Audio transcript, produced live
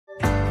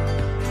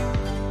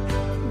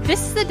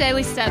This is the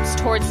Daily Steps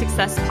Towards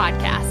Success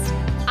podcast.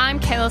 I'm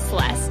Kayla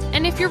Celeste,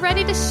 and if you're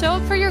ready to show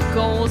up for your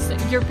goals,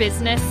 your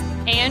business,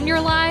 and your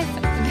life,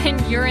 then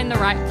you're in the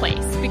right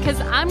place because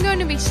I'm going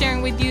to be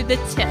sharing with you the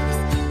tips,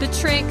 the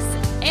tricks,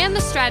 and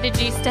the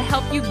strategies to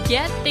help you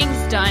get things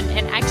done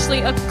and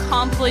actually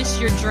accomplish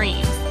your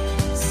dreams.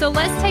 So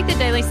let's take the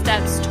daily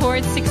steps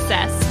towards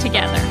success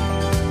together.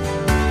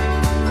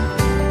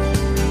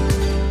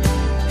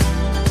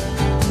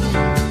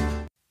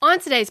 On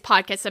today's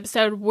podcast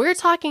episode, we're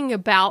talking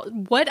about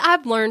what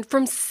I've learned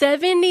from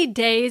 70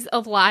 days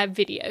of live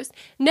videos.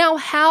 Now,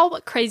 how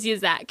crazy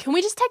is that? Can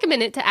we just take a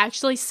minute to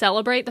actually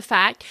celebrate the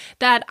fact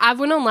that I've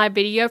went on live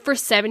video for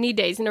 70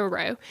 days in a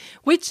row,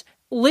 which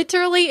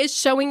literally is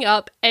showing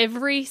up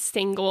every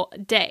single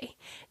day.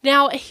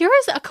 Now,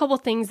 here's a couple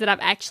things that I've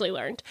actually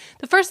learned.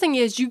 The first thing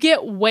is you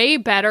get way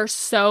better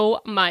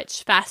so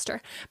much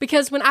faster.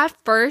 Because when I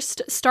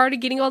first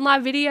started getting on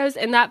live videos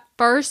and that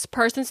first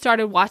person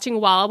started watching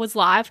while I was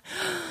live,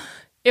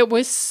 it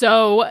was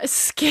so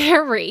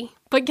scary.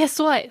 But guess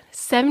what?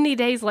 70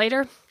 days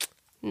later,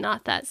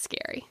 not that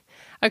scary.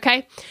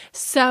 Okay?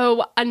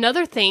 So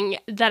another thing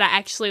that I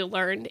actually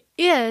learned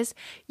is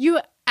you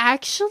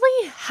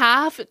actually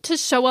have to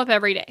show up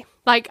every day.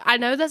 Like, I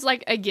know that's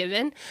like a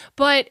given,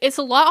 but it's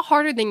a lot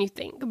harder than you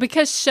think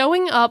because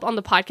showing up on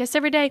the podcast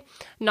every day,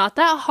 not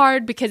that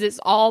hard because it's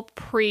all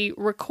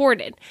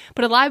pre-recorded,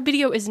 but a live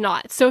video is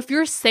not. So if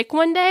you're sick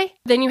one day,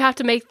 then you have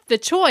to make the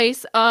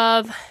choice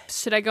of,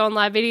 should I go on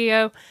live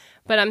video,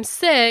 but I'm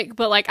sick,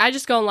 but like I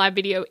just go on live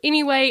video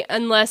anyway,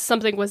 unless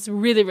something was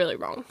really, really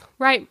wrong,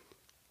 right?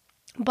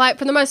 But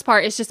for the most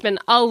part, it's just been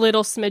a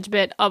little smidge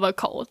bit of a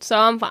cold, so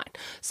I'm fine.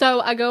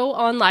 So I go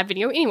on live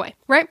video anyway,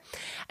 right?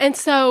 And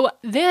so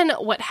then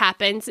what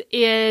happens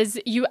is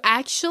you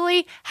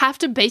actually have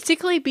to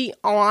basically be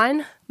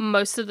on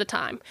most of the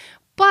time,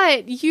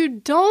 but you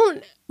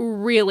don't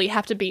really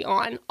have to be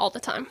on all the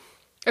time,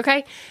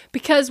 okay?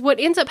 Because what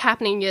ends up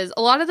happening is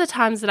a lot of the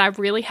times that I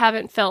really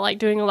haven't felt like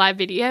doing a live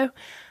video,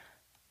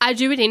 I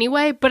do it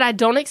anyway, but I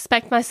don't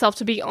expect myself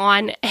to be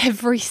on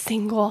every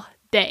single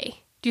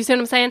day. Do you see what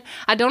I'm saying?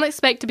 I don't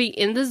expect to be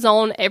in the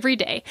zone every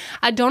day.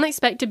 I don't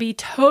expect to be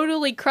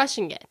totally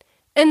crushing it.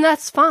 And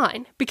that's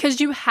fine because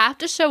you have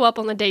to show up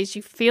on the days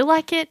you feel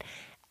like it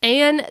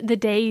and the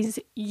days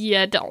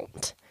you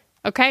don't.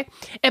 Okay?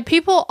 And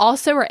people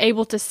also are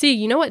able to see,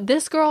 you know what?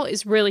 This girl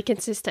is really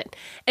consistent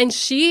and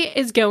she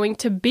is going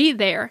to be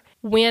there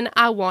when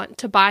I want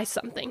to buy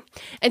something.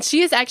 And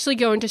she is actually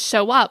going to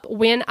show up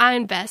when I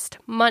invest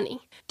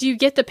money. Do you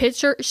get the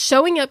picture?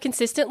 Showing up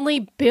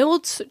consistently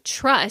builds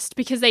trust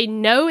because they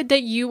know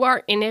that you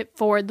are in it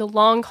for the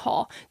long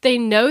haul. They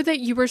know that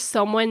you are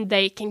someone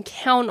they can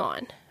count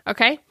on,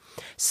 okay?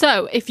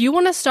 So if you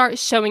want to start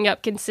showing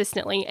up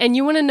consistently and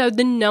you want to know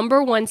the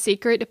number one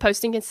secret to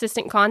posting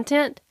consistent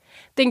content,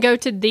 then go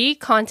to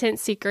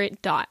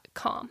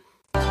thecontentsecret.com.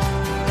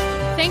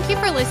 Thank you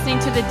for listening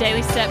to the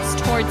Daily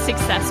Steps Towards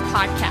Success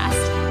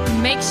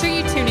podcast. Make sure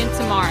you tune in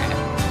tomorrow.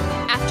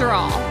 After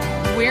all,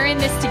 we're in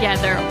this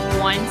together,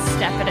 one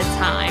step at a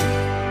time.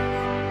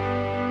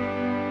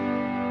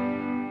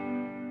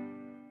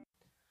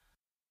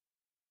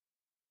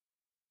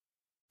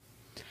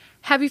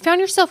 Have you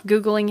found yourself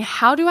Googling,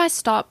 how do I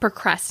stop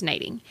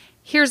procrastinating?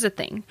 Here's the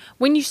thing.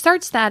 When you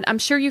search that, I'm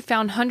sure you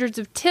found hundreds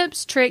of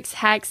tips, tricks,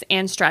 hacks,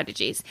 and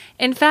strategies.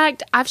 In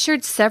fact, I've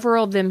shared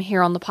several of them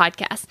here on the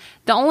podcast.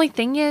 The only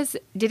thing is,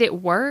 did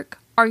it work?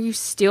 Are you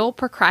still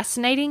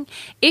procrastinating?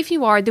 If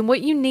you are, then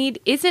what you need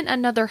isn't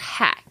another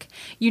hack.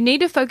 You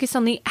need to focus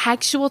on the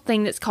actual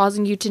thing that's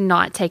causing you to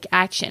not take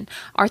action.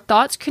 Our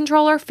thoughts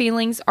control our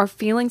feelings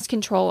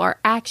control our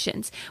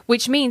actions,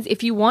 which means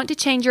if you want to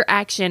change your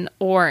action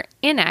or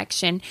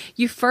inaction,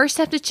 you first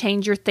have to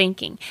change your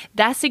thinking.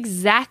 That's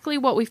exactly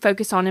what we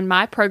focus on in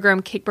my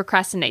program, Kick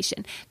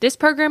Procrastination. This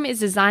program is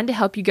designed to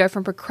help you go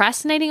from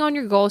procrastinating on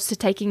your goals to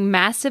taking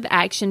massive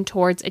action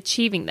towards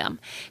achieving them.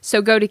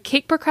 So go to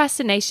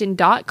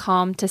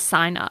kickprocrastination.com to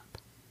sign up.